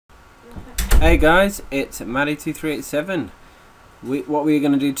Hey guys, it's Matty2387. What we're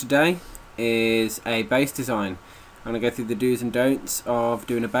going to do today is a base design. I'm going to go through the do's and don'ts of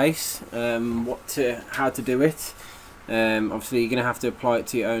doing a base, how to do it. Obviously you're going to have to apply it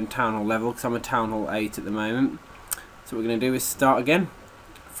to your own town hall level, because I'm a town hall 8 at the moment. So what we're going to do is start again.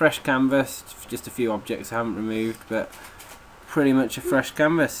 Fresh canvas, just a few objects I haven't removed, but pretty much a fresh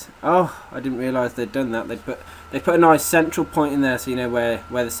canvas. Oh, I didn't realise they'd done that. They put a nice central point in there, so you know where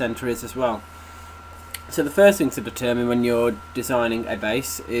the centre is as well. So the first thing to determine when you're designing a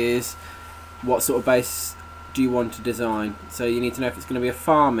base is what sort of base do you want to design. So you need to know if it's going to be a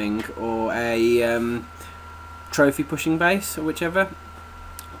farming or a trophy pushing base or whichever.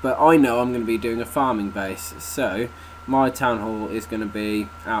 But I know I'm going to be doing a farming base, so my town hall is going to be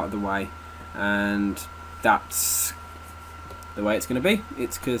out of the way, and that's the way it's going to be.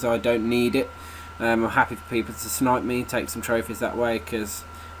 It's because I don't need it. I'm happy for people to snipe me, take some trophies that way, because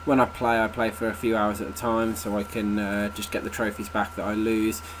when I play for a few hours at a time, so I can just get the trophies back that I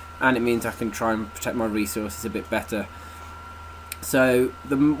lose, and it means I can try and protect my resources a bit better. So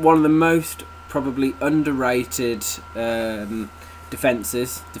one of the most probably underrated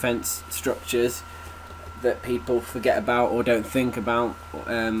defense structures that people forget about or don't think about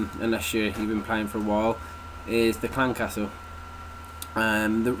unless you've been playing for a while is the clan castle.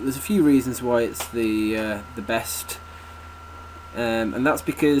 There's a few reasons why it's the best, and that's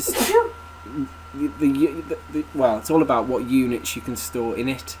because well, it's all about what units you can store in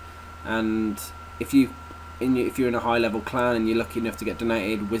it. And if you're in a high level clan and you're lucky enough to get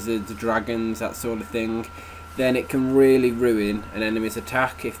donated wizards, dragons, that sort of thing, then it can really ruin an enemy's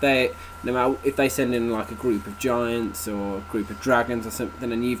attack. If they send in like a group of giants or a group of dragons or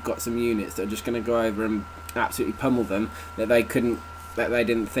something, and you've got some units that are just going to go over and absolutely pummel them that they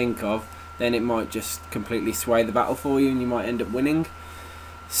didn't think of, then it might just completely sway the battle for you and you might end up winning.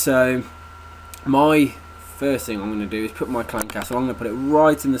 So my first thing I'm going to do is put my clan castle. I'm going to put it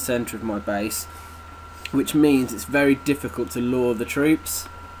right in the centre of my base, which means it's very difficult to lure the troops.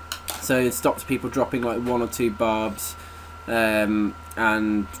 So it stops people dropping like 1 or 2 barbs, and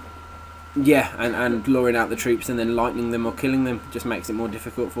luring out the troops and then lightning them or killing them. It just makes it more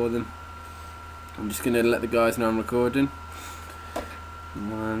difficult for them. I'm just going to let the guys know I'm recording.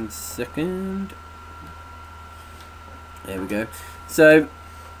 1 second. There we go. So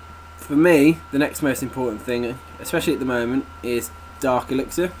for me, the next most important thing, especially at the moment, is dark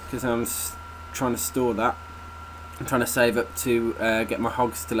elixir, because I'm trying to store that. I'm trying to save up to get my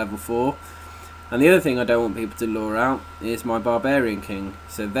hogs to level 4. And the other thing I don't want people to lure out is my barbarian king.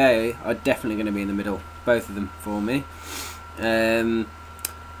 So they are definitely going to be in the middle, both of them for me.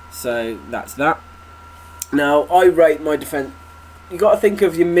 So that's that. Now I rate my defense. You got to think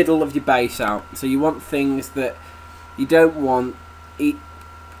of your middle of your base out. So you want things that you don't want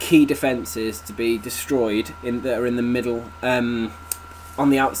key defenses to be destroyed that are in the middle, on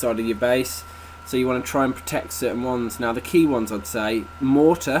the outside of your base. So you want to try and protect certain ones. Now the key ones, I'd say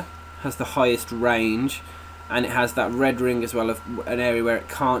mortar has the highest range, and it has that red ring as well of an area where it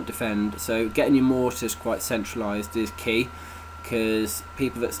can't defend. So getting your mortars quite centralised is key, because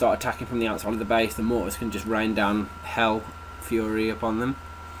people that start attacking from the outside of the base, the mortars can just rain down hell fury upon them.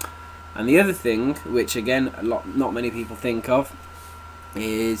 And the other thing, which again not many people think of,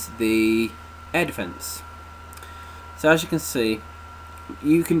 is the air defense. So as you can see,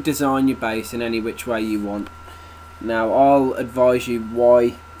 you can design your base in any which way you want. Now I'll advise you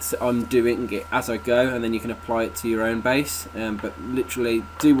why I'm doing it as I go, and then you can apply it to your own base, but literally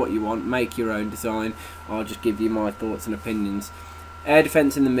do what you want, make your own design. I'll just give you my thoughts and opinions. Air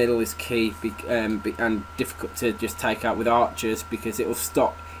defense in the middle is key, and difficult to just take out with archers, because it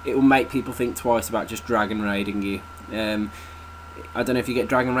will make people think twice about just dragon raiding you. I don't know if you get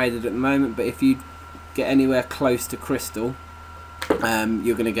dragon raided at the moment, but if you get anywhere close to crystal,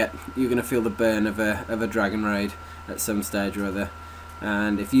 you're gonna feel the burn of a dragon raid at some stage or other.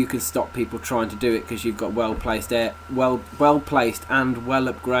 And if you can stop people trying to do it because you've got well placed and well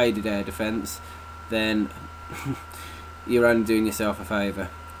upgraded air defense, then you're only doing yourself a favour.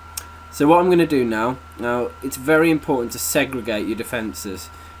 So what I'm going to do now it's very important to segregate your defences,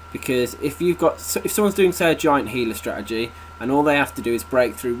 because if someone's doing, say, a giant healer strategy, and all they have to do is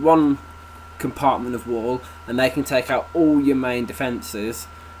break through one compartment of wall and they can take out all your main defences,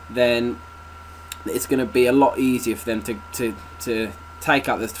 then it's going to be a lot easier for them to take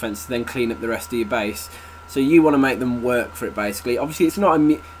out those defences, then clean up the rest of your base. So you want to make them work for it, basically. Obviously it's not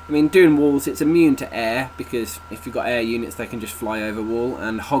doing walls, it's immune to air, because if you've got air units they can just fly over wall,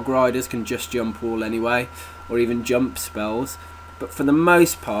 and hog riders can just jump wall anyway, or even jump spells. But for the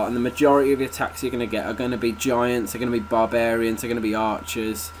most part, and the majority of the attacks you're going to get are going to be giants, they're going to be barbarians, they're going to be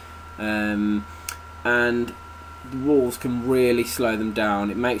archers, and the walls can really slow them down.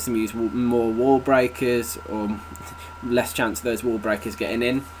 It makes them use more wall breakers, or less chance of those wall breakers getting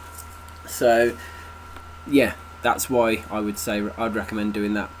in. So yeah, that's why I would say I'd recommend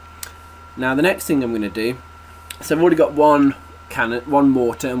doing that. Now the next thing I'm going to do, so I've already got one cannon, one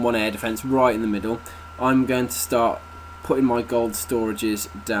mortar and one air defence right in the middle. I'm going to start putting my gold storages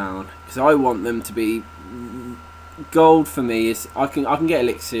down, because I want them to be gold. For me is I can get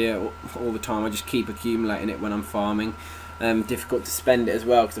elixir all the time. I just keep accumulating it when I'm farming. Difficult to spend it as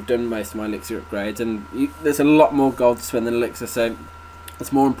well, because I've done most of my elixir upgrades, and there's a lot more gold to spend than elixir, so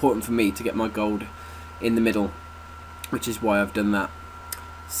it's more important for me to get my gold in the middle, which is why I've done that.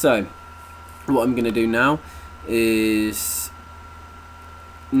 So what I'm going to do now is,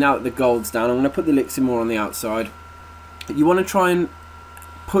 now that the gold's down, I'm going to put the elixir more on the outside. You want to try and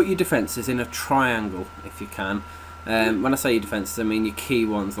put your defences in a triangle if you can. When I say your defences, I mean your key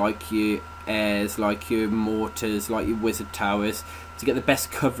ones, like your airs, like your mortars, like your wizard towers, to get the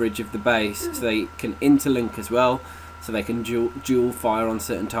best coverage of the base, so they can interlink as well, so they can dual fire on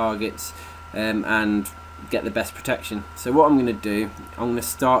certain targets, and get the best protection. So what I'm going to do, I'm going to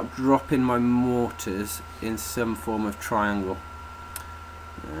start dropping my mortars in some form of triangle.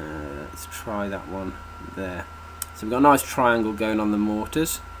 Let's try that one there. So we've got a nice triangle going on the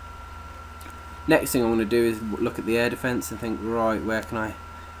mortars. Next thing I'm going to do is look at the air defence and think, right, where can I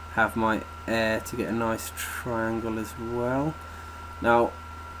have my air to get a nice triangle as well. Now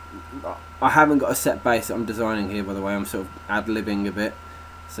I haven't got a set base that I'm designing here, by the way. I'm sort of ad-libbing a bit,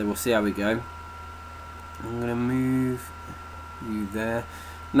 so we'll see how we go. I'm going to move you there.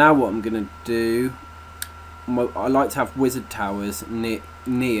 Now what I'm going to do, I like to have wizard towers near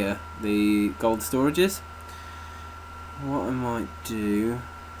the gold storages. What I might do,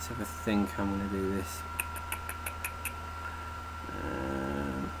 let's have a think how I'm going to do this.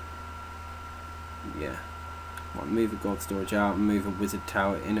 Yeah, I'll move the gold storage out and move a wizard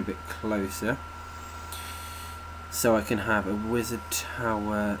tower in a bit closer, so I can have a wizard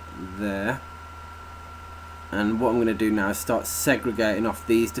tower there. And what I'm going to do now is start segregating off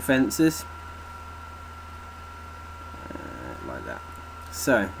these defences, like that.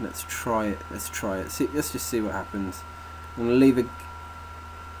 So let's try it. Let's just see what happens. I'm going to leave a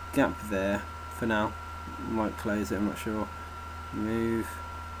gap there for now. Might close it, I'm not sure. Move.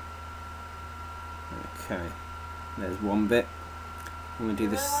 Okay, there's one bit. I'm going to do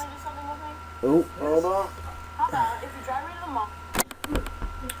this. Really want to do something with me? Oh, hold on. How about if you drive me to the mall?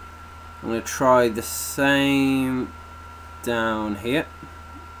 I'm going to try the same down here,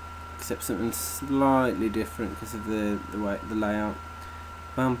 except something slightly different because of the layout.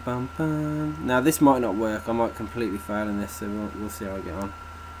 Bum bum bum. Now this might not work. I might completely fail in this, so we'll see how I get on.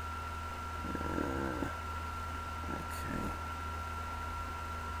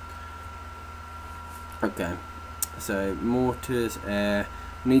 Okay. So mortars, air.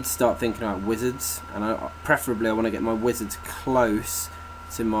 I need to start thinking about wizards, and preferably I want to get my wizards close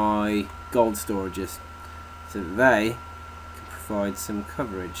to my gold storages, so that they can provide some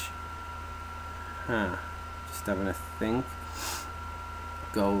coverage. Just having a think.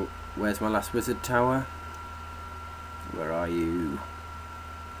 Gold. Where's my last wizard tower? Where are you?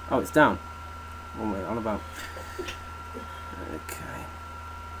 Oh, it's down. What am I on about? Okay.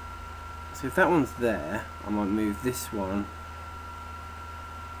 So if that one's there, I might move this one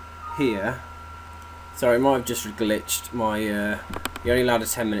here. Sorry, I might have just glitched. My you only allowed a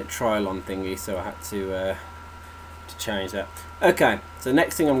 10-minute trial on thingy, so I had to change that. Okay, so the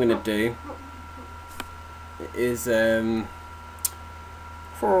next thing I'm going to do is I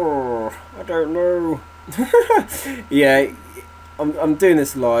don't know. Yeah, I'm doing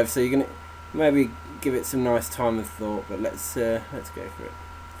this live, so you're gonna maybe give it some nice time and thought. But let's go for it.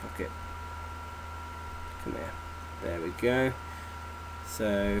 Fuck it. Come here. There we go.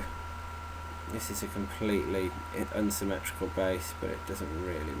 So this is a completely unsymmetrical base, but it doesn't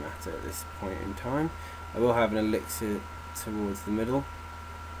really matter at this point in time. I will have an elixir towards the middle.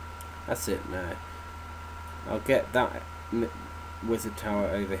 That's it now. I'll get that wizard tower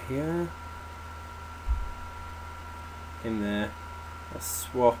over here. In there. I'll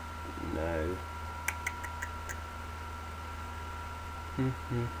swap. No. I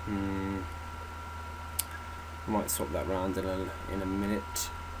might swap that round in a minute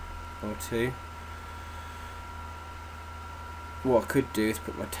or two. What I could do is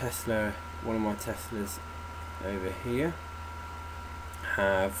put my Tesla, one of my Teslas, over here.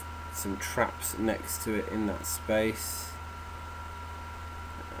 Have some traps next to it in that space.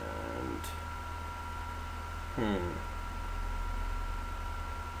 And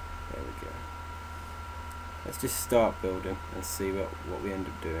there we go. Let's just start building and see what we end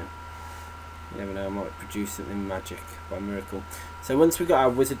up doing. You never know, I might produce something magic by miracle. So once we've got our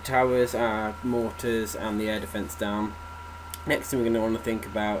wizard towers, our mortars and the air defence down, next thing we're going to want to think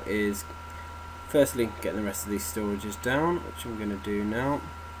about is firstly getting the rest of these storages down, which I'm going to do now.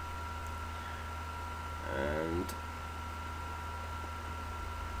 And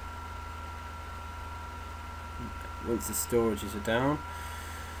once the storages are down,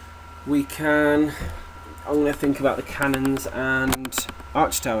 I'm going to think about the cannons and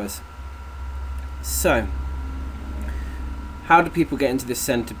arch towers. So, how do people get into this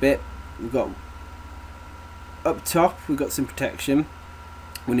centre bit? We've got up top, we've got some protection.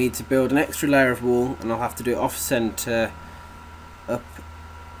 We need to build an extra layer of wall, and I'll have to do it off centre up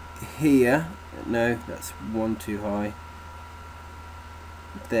here. No, that's one too high.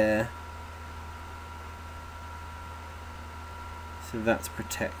 There. So that's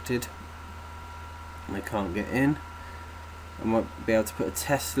protected. And they can't get in. I might be able to put a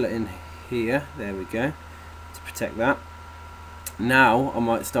Tesla in here. There we go. To protect that. Now I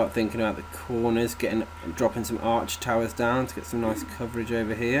might start thinking about the corners, dropping some arch towers down to get some nice coverage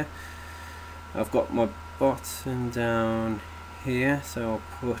over here. I've got my bottom down here, so I'll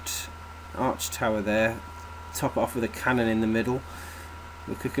put arch tower there, top it off with a cannon in the middle.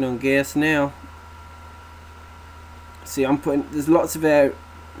 We're cooking on gears now. See, there's lots of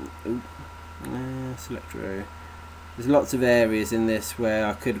select row. There's lots of areas in this where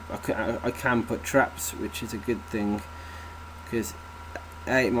I can put traps, which is a good thing, because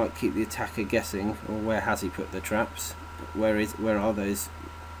A, it might keep the attacker guessing, or where has he put the traps? Where are those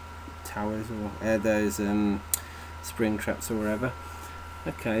towers, or those spring traps, or wherever.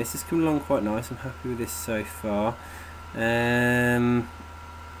 Okay, this is coming along quite nice. I'm happy with this so far.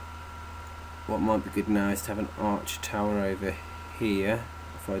 What might be good now is to have an arch tower over here.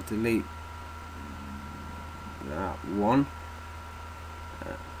 If I delete that one,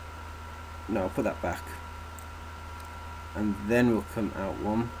 no, I'll put that back, and then we'll come out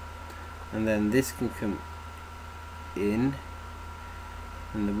one, and then this can come in,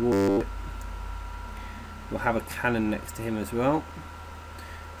 and the wall will have a cannon next to him as well.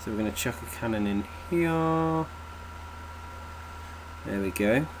 So we're going to chuck a cannon in here. There we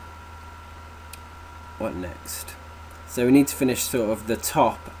go. What next? So we need to finish sort of the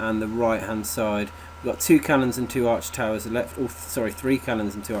top and the right hand side. We've got 2 cannons and 2 arch towers left. Oh, sorry, 3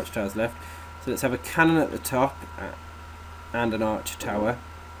 cannons and 2 arch towers left. So let's have a cannon at the top and an arch tower.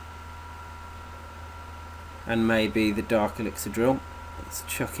 And maybe the dark elixir drill. Let's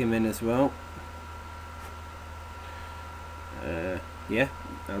chuck him in as well. Yeah,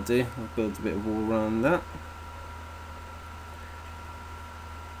 that'll do. I'll build a bit of wall around that.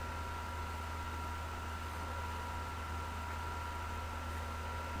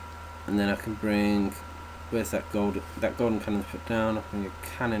 And then I can bring, where's that golden cannon put down? I'll bring a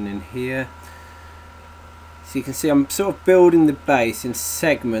cannon in here. So you can see I'm sort of building the base in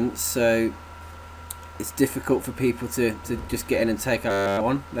segments, so it's difficult for people to just get in and take out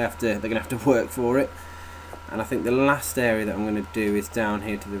one. They're gonna have to work for it. And I think the last area that I'm going to do is down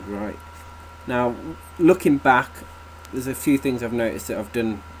here to the right. Now, looking back, there's a few things I've noticed that I've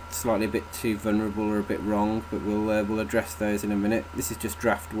done slightly a bit too vulnerable or a bit wrong, but we'll address those in a minute. This is just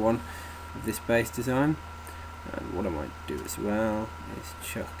draft 1 of this base design. And what I might do as well is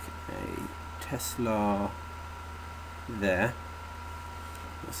chuck a Tesla there.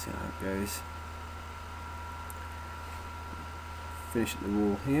 We'll see how it goes. Finish at the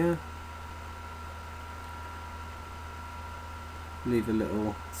wall here. Leave a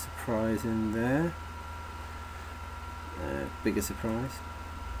little surprise in there. Bigger surprise.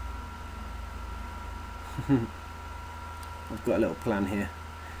 I've got a little plan here.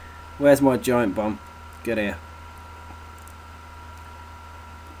 Where's my giant bomb? Get here.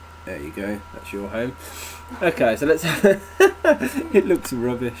 There you go. That's your home. Okay, so let's. It looks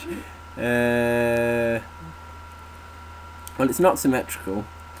rubbish. Well, it's not symmetrical.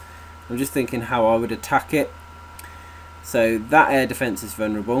 I'm just thinking how I would attack it. So that air defense is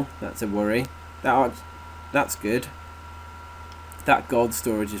vulnerable. That's a worry. That's good. That gold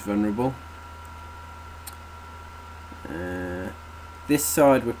storage is vulnerable. This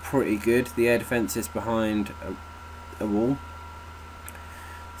side we're pretty good. The air defense is behind a wall.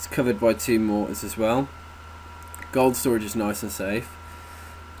 It's covered by 2 mortars as well. Gold storage is nice and safe.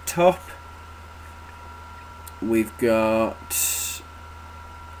 Top, we've got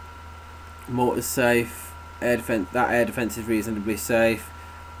mortars safe. Air defense. That air defense is reasonably safe.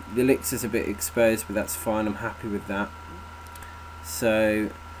 The elixir's a bit exposed, but that's fine. I'm happy with that.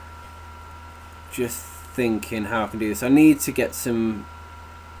 So, just thinking how I can do this. I need to get some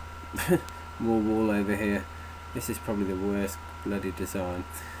more wall over here. This is probably the worst bloody design.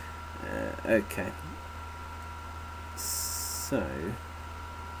 Okay. So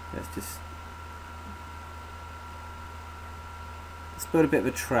let's build a bit of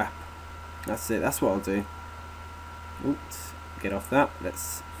a trap. That's it. That's what I'll do. Oops. Get off that.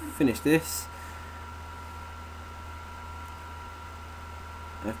 Let's finish this.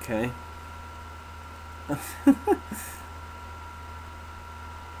 Okay.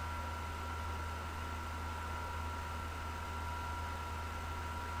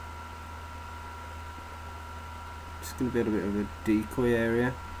 Just going to build a bit of a decoy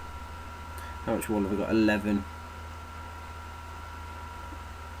area. How much wall have we got? 11.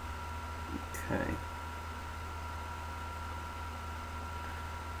 Okay.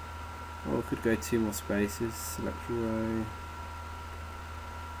 Well, we could go 2 more spaces. Select row.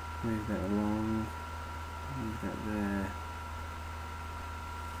 Move that along. Move that there.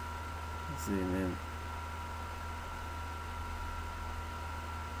 Zoom in.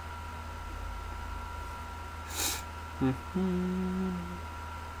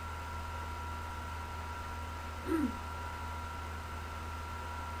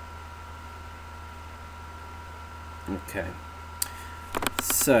 Okay,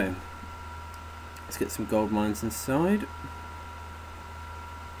 so let's get some gold mines inside.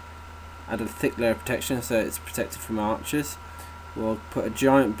 Add a thick layer of protection so it's protected from archers. We'll put a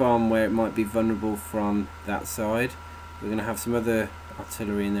giant bomb where it might be vulnerable from that side. We're going to have some other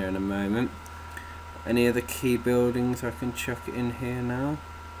artillery in there in a moment. Any other key buildings I can chuck it in here now.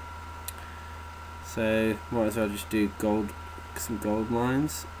 So might as well just do some gold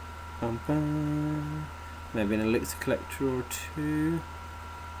mines. Maybe an elixir collector or 2.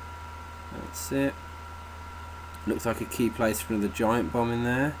 That's it. Looks like a key place for another giant bomb in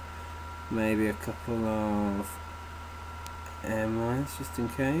there. Maybe a couple of air mines just in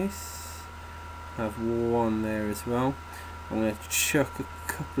case. Have 1 there as well. I'm going to chuck a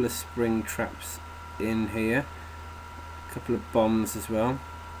couple of spring traps in here. A couple of bombs as well.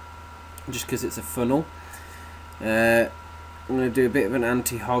 Just because it's a funnel. I'm going to do a bit of an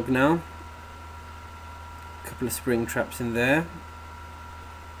anti-hog now. A couple of spring traps in there.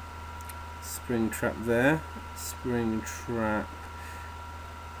 Spring trap there. Spring trap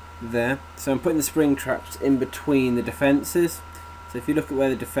there. So I'm putting the spring traps in between the defences. So if you look at where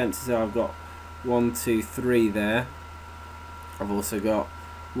the defences are, I've got 1, 2, 3 there. I've also got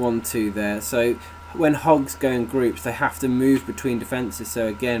 1, 2 there. So when hogs go in groups, they have to move between defences. So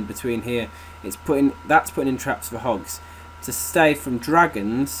again, between here, that's putting in traps for hogs. To stay from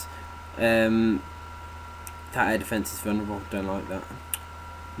dragons, that air defence is vulnerable. Don't like that.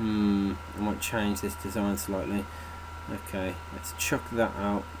 I might change this design slightly. Okay, let's chuck that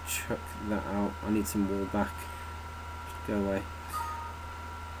out. Chuck that out. I need some wall back. Go away.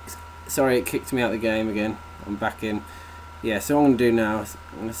 Sorry, it kicked me out of the game again. I'm back in. Yeah, so what I'm going to do now is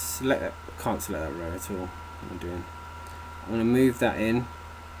I'm going to select that. I can't select that row at all. What am I doing? I'm going to move that in.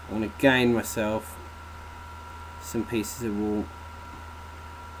 I'm going to gain myself some pieces of wall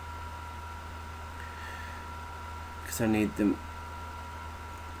because I need them.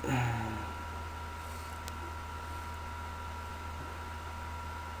 I've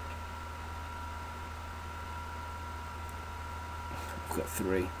got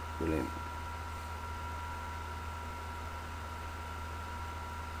 3. Brilliant.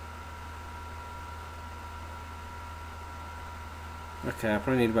 Okay, I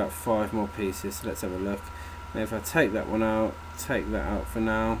probably need about 5 more pieces, so let's have a look. Now if I take that one out, take that out for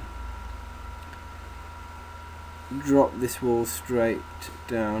now, drop this wall straight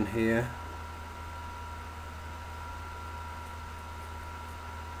down here.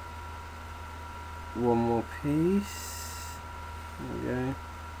 One more piece. There we go.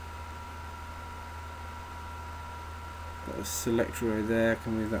 Got a select row there, I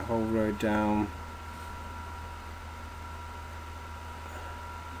can move that whole row down.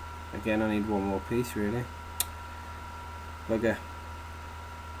 Again, I need 1 more piece really. Bugger.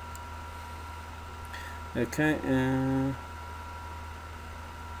 Okay,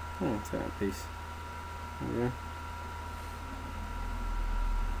 oh, take that piece. There we go.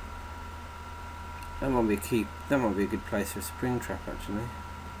 That might be a key. That might be a good place for a spring trap actually.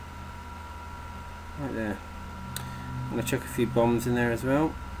 Right there. I'm going to chuck a few bombs in there as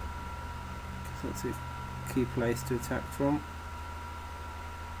well, because that's a key place to attack from.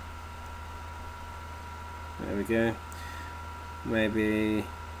 There we go. Maybe a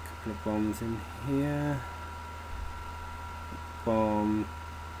couple of bombs in here. Bomb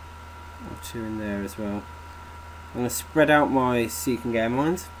or 2 in there as well. I'm going to spread out my p.e.k.k.a air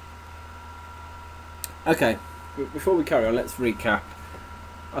mines. Okay, before we carry on, let's recap.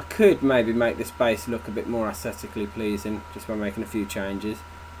 I could maybe make this base look a bit more aesthetically pleasing just by making a few changes.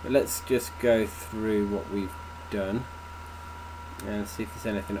 But let's just go through what we've done and see if there's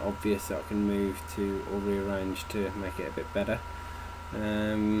anything obvious that I can move to or rearrange to make it a bit better.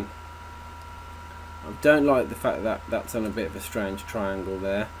 I don't like the fact that that's on a bit of a strange triangle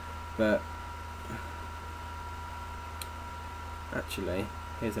there, but actually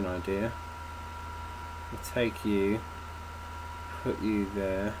here's an idea. I'll take you, put you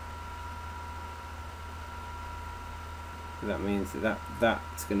there. That means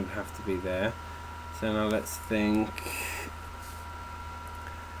that's going to have to be there. So now let's think.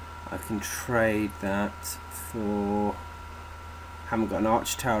 I can trade that for. Haven't got an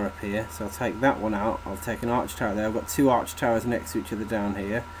arch tower up here, so I'll take that one out. I'll take an arch tower there. I've got two arch towers next to each other down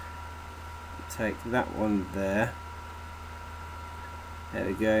here. Take that one there. There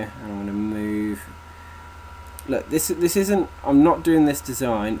we go. And I'm going to move. Look, this isn't. I'm not doing this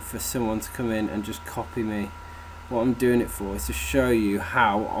design for someone to come in and just copy me. What I'm doing it for is to show you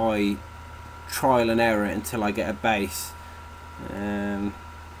how I trial and error until I get a base.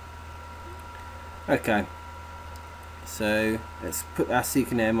 Okay, so let's put our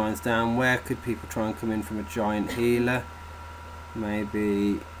seeking air mines down. Where could people try and come in from a giant healer?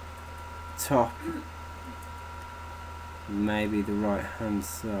 Maybe top, maybe the right hand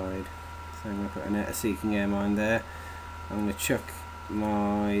side. So I'm going to put a seeking air mine there. I'm going to chuck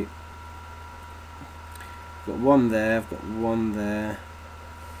my. I've got one there, I've got one there.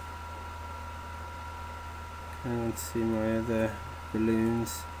 Can't see my other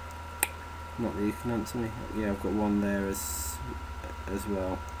balloons. Not that you can answer me. Yeah, I've got one there as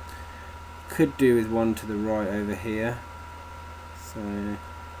well. Could do with one to the right over here. So I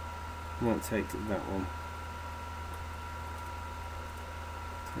might take that one.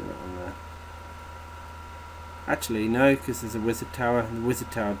 Take that one there. Actually, no, because there's a wizard tower. The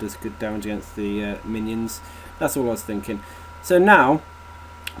wizard tower does good damage against the minions. That's all I was thinking. So now,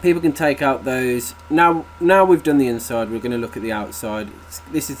 people can take out those. Now we've done the inside, we're going to look at the outside.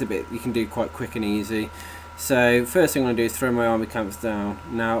 This is the bit you can do quite quick and easy. So first thing I'm going to do is throw my army camps down.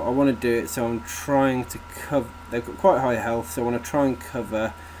 Now I want to do it so I'm trying to cover. They've got quite high health, so I want to try and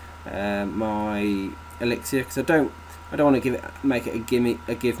cover my elixir, because I don't want to make it a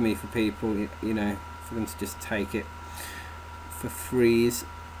give me for people. You know, for them to just take it for freeze.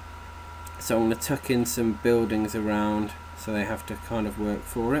 So I'm going to tuck in some buildings around, so they have to kind of work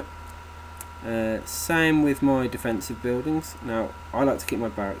for it. Same with my defensive buildings. Now I like to keep my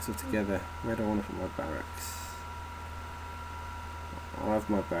barracks all together. Where do I want to put my barracks? I'll have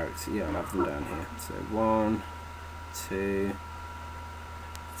my barracks, yeah, I'll have them down here. So 1, 2,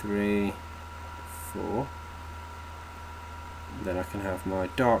 3, 4. Then I can have my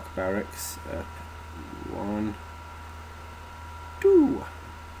dark barracks up. 1, 2.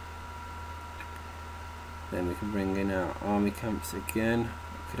 Then we can bring in our army camps again.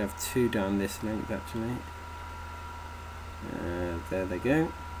 We could have 2 down this length actually. There they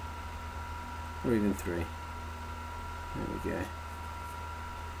go. Or even 3. There we go. Let's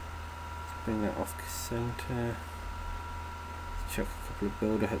bring that off centre. Chuck a couple of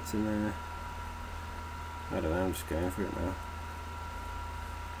builder huts in there. I don't know, I'm just going for it now.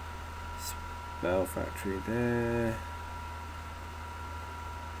 Spell factory there.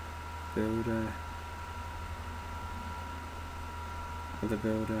 Builder. Other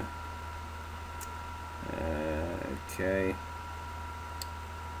builder. Okay.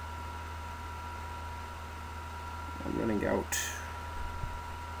 I'm running out.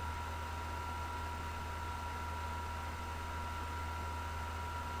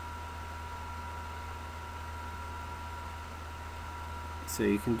 So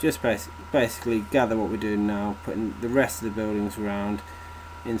you can just basically gather what we're doing now, putting the rest of the buildings around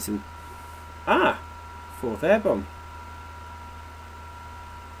in some. 4th air bomb.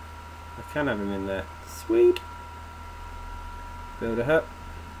 I can have him in there. Sweet. Build a hut.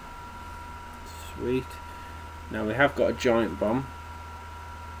 Sweet. Now we have got a giant bomb.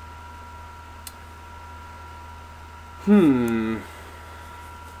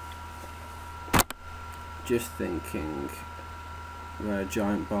 Just thinking where a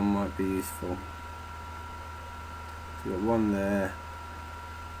giant bomb might be useful. So we've got one there,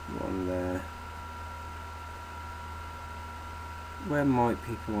 one there. Where might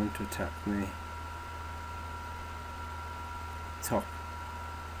people want to attack me? Top.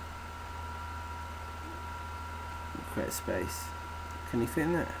 Create a space. Can you fit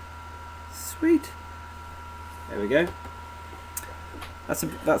in there? Sweet. There we go.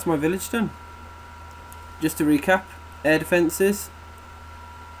 That's my village done. Just to recap, air defences.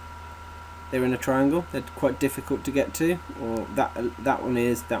 They're in a triangle. They're quite difficult to get to, or that one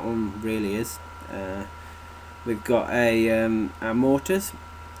is. That one really is. We've got our mortars.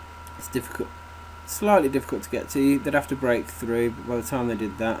 It's difficult, slightly difficult to get to. They'd have to break through, but by the time they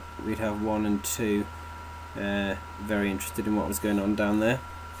did that, we'd have 1 and 2 very interested in what was going on down there,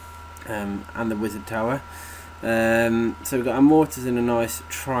 and the wizard tower. So we've got our mortars in a nice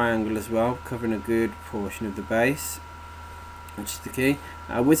triangle as well, covering a good portion of the base, which is the key.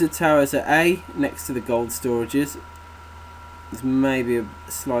 Our wizard towers are A, next to the gold storages. There's maybe a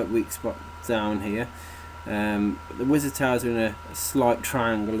slight weak spot down here. But the wizard towers are in a slight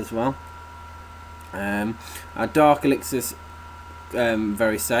triangle as well. Our dark elixir's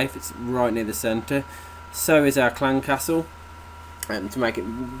very safe, it's right near the centre. So is our clan castle, to make it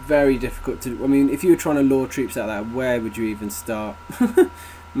very difficult to... I mean, if you were trying to lure troops out of that, where would you even start?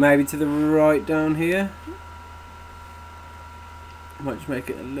 Maybe to the right down here. Might just make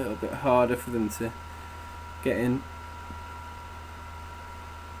it a little bit harder for them to get in.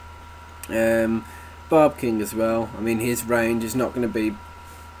 Barb King as well. I mean, his range is not going to be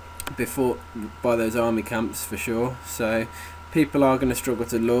by those army camps for sure, so people are going to struggle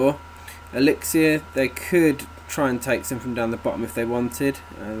to lure. Elixir, they could try and take some from down the bottom if they wanted.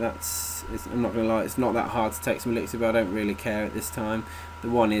 I'm not going to lie, it's not that hard to take some elixir, but I don't really care at this time. The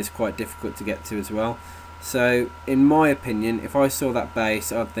one is quite difficult to get to as well. So in my opinion, if I saw that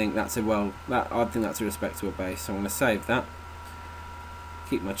base, I'd think that's a respectable base. So I'm going to save that,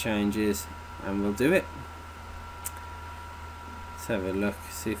 keep my changes, and we'll do it. Let's have a look,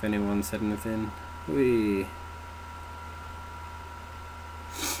 see if anyone said anything. Whee!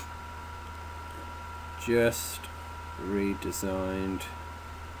 Just redesigned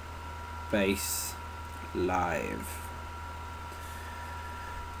base live.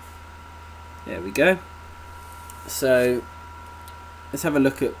 There we go. So let's have a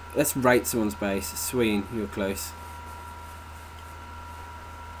look at, let's rate someone's base. Sween, you're close.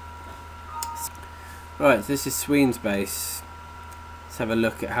 Right, so this is Sween's base. Let's have a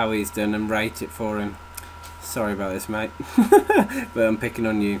look at how he's done and rate it for him. Sorry about this, mate, but I'm picking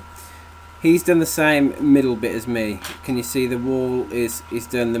on you. He's done the same middle bit as me. Can you see the wall he's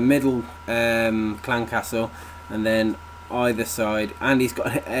done the middle clan castle, and then either side, and he's got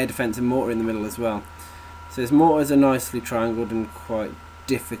an air defence and mortar in the middle as well. So his mortars are nicely triangled and quite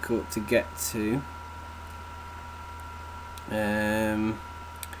difficult to get to.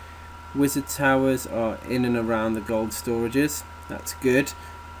 Wizard towers are in and around the gold storages. That's good.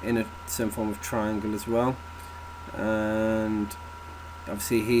 In some form of triangle as well. And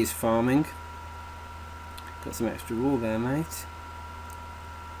obviously he's farming. Got some extra wool there, mate.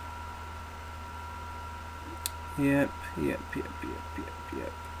 Yep.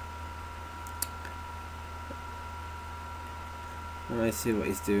 And I see what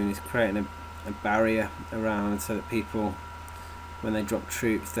he's doing. He's creating a barrier around so that people, when they drop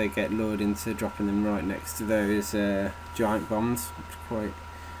troops, they get lured into dropping them right next to those giant bombs, which is quite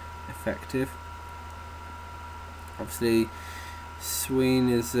effective. Obviously Sween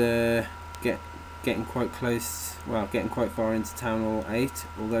is getting quite close, well, getting quite far into Town Hall 8,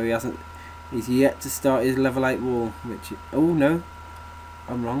 although he's yet to start his level 8 wall, which, oh no,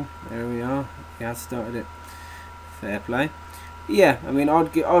 I'm wrong, there we are, he has started it. Fair play. Yeah, I mean,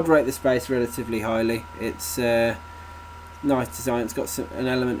 I'd rate the space relatively highly. It's nice design, it's got an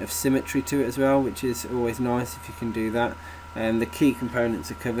element of symmetry to it as well, which is always nice if you can do that. The key components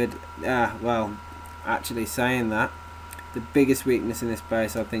are covered. Well, actually saying that, the biggest weakness in this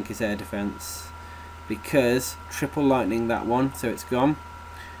base I think is air defense, because triple lightning that one, so it's gone,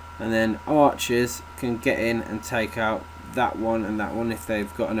 and then archers can get in and take out that one and that one if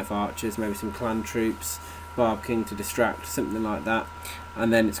they've got enough archers, maybe some clan troops, Barb King to distract, something like that,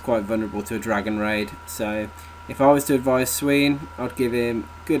 and then it's quite vulnerable to a dragon raid. So if I was to advise Sween, I'd give him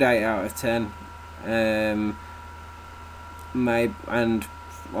good 8 out of 10. Maybe, and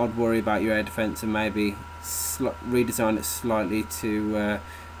I'd worry about your air defense and maybe redesign it slightly to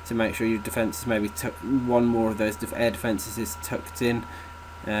make sure your defenses maybe one more of those air defenses is tucked in.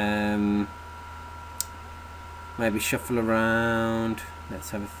 Maybe shuffle around. Let's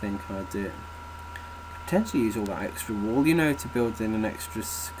have a think how I do it. Potentially use all that extra wall, you know, to build in an extra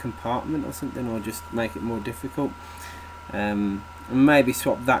compartment or something, or just make it more difficult. And maybe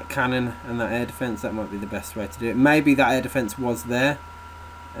swap that cannon and that air defense. That might be the best way to do it. Maybe that air defense was there,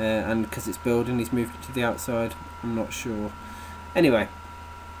 and because it's building, he's moved it to the outside. I'm not sure. Anyway,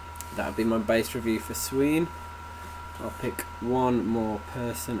 that would be my base review for Sween. I'll pick one more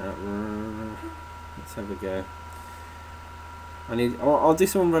person at. Let's have a go. I'll do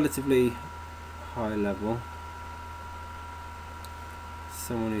someone relatively high level.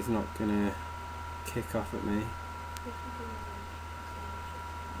 Someone who's not gonna kick off at me.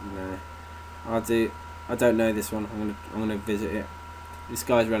 No, I don't know this one. I'm gonna visit it. this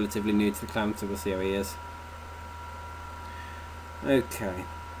guy's relatively new to the clan, so we'll see how he is. Okay,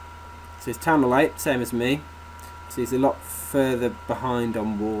 so he's Town Hall 8, same as me. So he's a lot further behind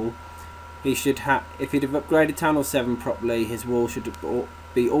on wall. He should have, if he'd have upgraded Town Hall 7 properly, his wall should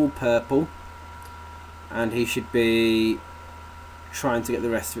be all purple, and he should be trying to get the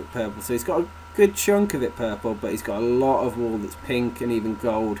rest of it purple. So he's got a good chunk of it purple, but he's got a lot of wall that's pink and even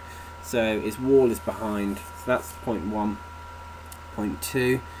gold. So his wall is behind. So that's point 1. Point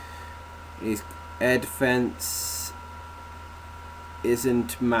 2, his air defense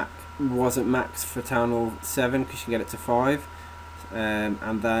wasn't max for Town Hall 7 because you can get it to 5,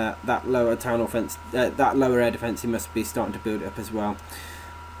 and that lower Town Hall fence, that lower air defense, he must be starting to build it up as well.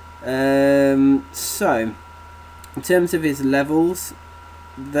 So in terms of his levels,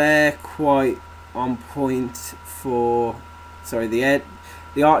 they're quite on point for, sorry, the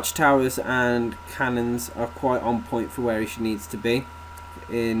arch towers and cannons are quite on point for where he needs to be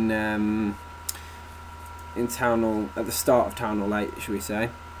in Town Hall, at the start of Town Hall 8, should we say.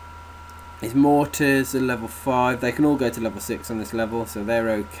 His mortars are level 5. They can all go to level 6 on this level, so they're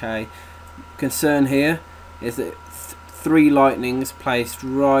okay. Concern here is that 3 lightnings placed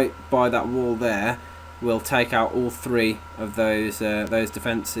right by that wall there will take out all 3 of those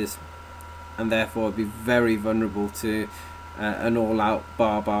defences, and therefore be very vulnerable to an all-out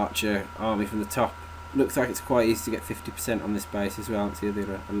barb archer army from the top. Looks like it's quite easy to get 50% on this base as well. That's the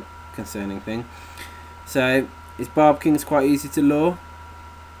other concerning thing. So his Barb King's quite easy to lure.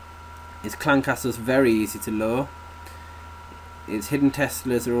 His Clan Castle's very easy to lure. His Hidden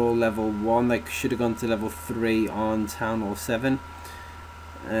Teslas are all level 1. They should have gone to level 3 on Town Hall 7.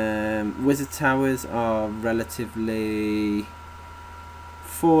 Wizard Towers are relatively...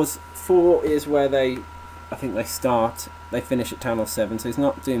 4 is where I think they start. They finish at Town Hall 7, so he's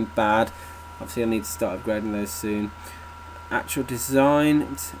not doing bad. Obviously I need to start upgrading those soon. Actual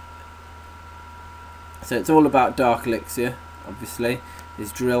design, so it's all about Dark Elixir, obviously.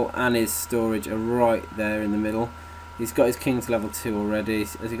 His drill and his storage are right there in the middle. He's got his King's level 2 already.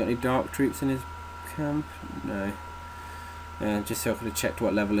 Has he got any Dark Troops in his camp? No. Just so I could have checked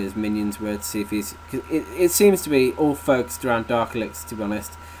what level his minions were to see if he's... It seems to be all focused around Dark Elixir, to be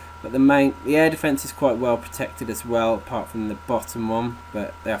honest. But the air defense is quite well protected as well, apart from the bottom one.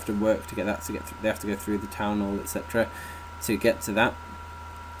 But they have to work to get that. They have to go through the town hall, etc., to get to that.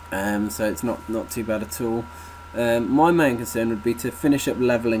 So it's not too bad at all. My main concern would be to finish up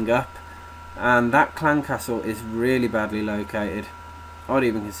leveling up, and that clan castle is really badly located. I'd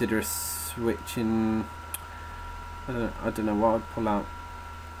even consider a switching. I don't know what I'd pull out.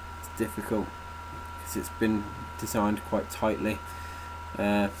 It's difficult because it's been designed quite tightly.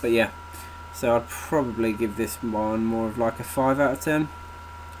 But yeah, so I'd probably give this one more of like a 5 out of 10,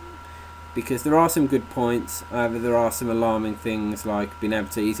 because there are some good points. However, there are some alarming things, like being able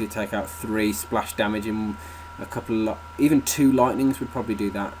to easily take out 3 splash damage in a couple of, even 2 lightnings would probably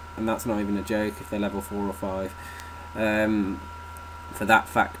do that, and that's not even a joke if they're level 4 or 5. For that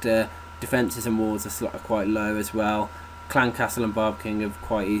factor, defences and walls are quite low as well. Clan Castle and Barb King are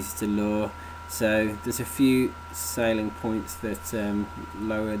quite easy to lure. So there's a few sailing points that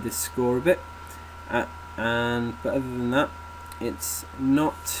lower this score a bit, but other than that, it's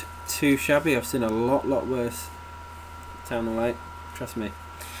not too shabby. I've seen a lot worse Town Hall 8, trust me.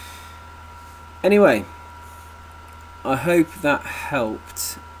 Anyway, I hope that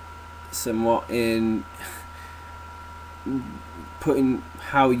helped somewhat in putting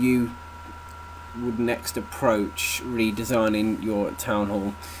how you would next approach redesigning your town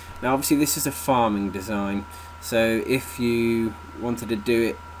hall. Now obviously this is a farming design, so if you wanted to do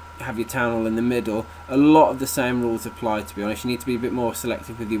it, have your town hall in the middle, a lot of the same rules apply, to be honest. You need to be a bit more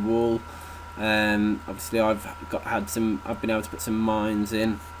selective with your wall. Obviously I've been able to put some mines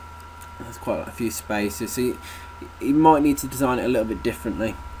in. There's quite a few spaces, so you might need to design it a little bit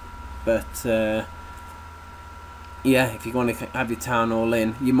differently, but yeah, if you want to have your town hall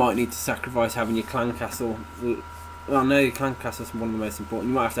in, you might need to sacrifice having your clan castle. Well, no, your clan castle is one of the most important.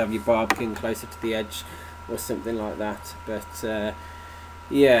 You might have to have your Barb King closer to the edge or something like that. But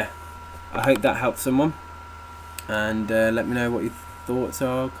yeah, I hope that helped someone. And let me know what your thoughts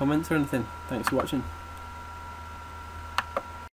or comments or anything. Thanks for watching.